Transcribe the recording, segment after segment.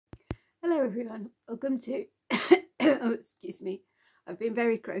Hello everyone, welcome to, oh excuse me, I've been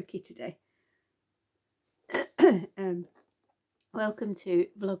very croaky today. Welcome to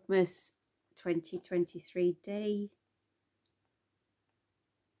Vlogmas 2023 day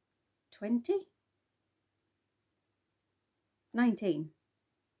 20? 19.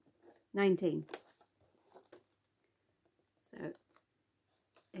 So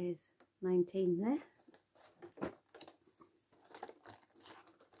there's 19 there.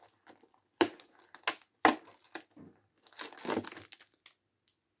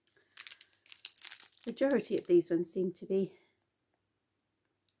 Majority of these ones seem to be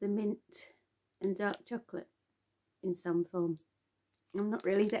the mint and dark chocolate in some form. I'm not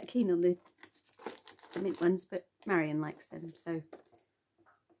really that keen on the mint ones, but Marion likes them, so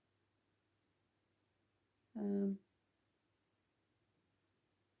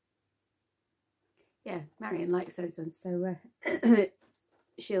yeah, Marion likes those ones, so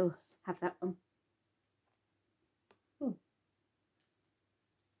she'll have that one. Oh.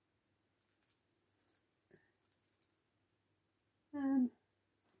 Oh,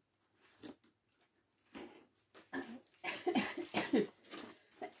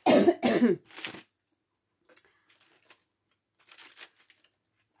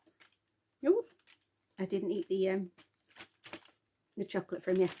 I didn't eat the chocolate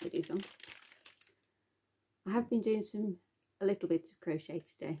from yesterday's one. I have been doing a little bit of crochet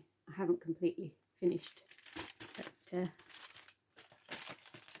today. I haven't completely finished, but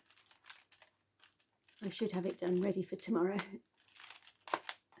I should have it done ready for tomorrow.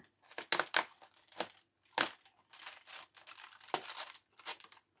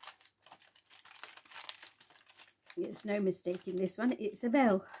 There's no mistaking this one, it's a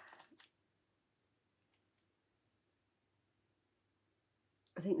bell.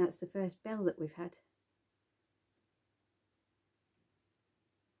 I think that's the first bell that we've had.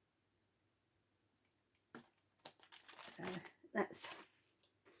 So that's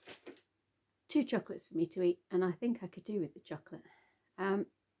 2 chocolates for me to eat, and I think I could do with the chocolate. I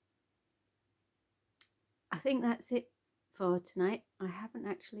think that's it for tonight. I haven't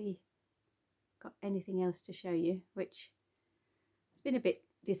actually got anything else to show you, which it's been a bit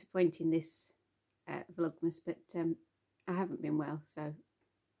disappointing this Vlogmas, but I haven't been well, so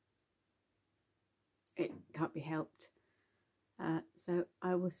it can't be helped. So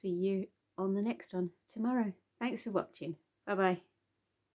I will see you on the next one tomorrow. Thanks for watching. Bye bye.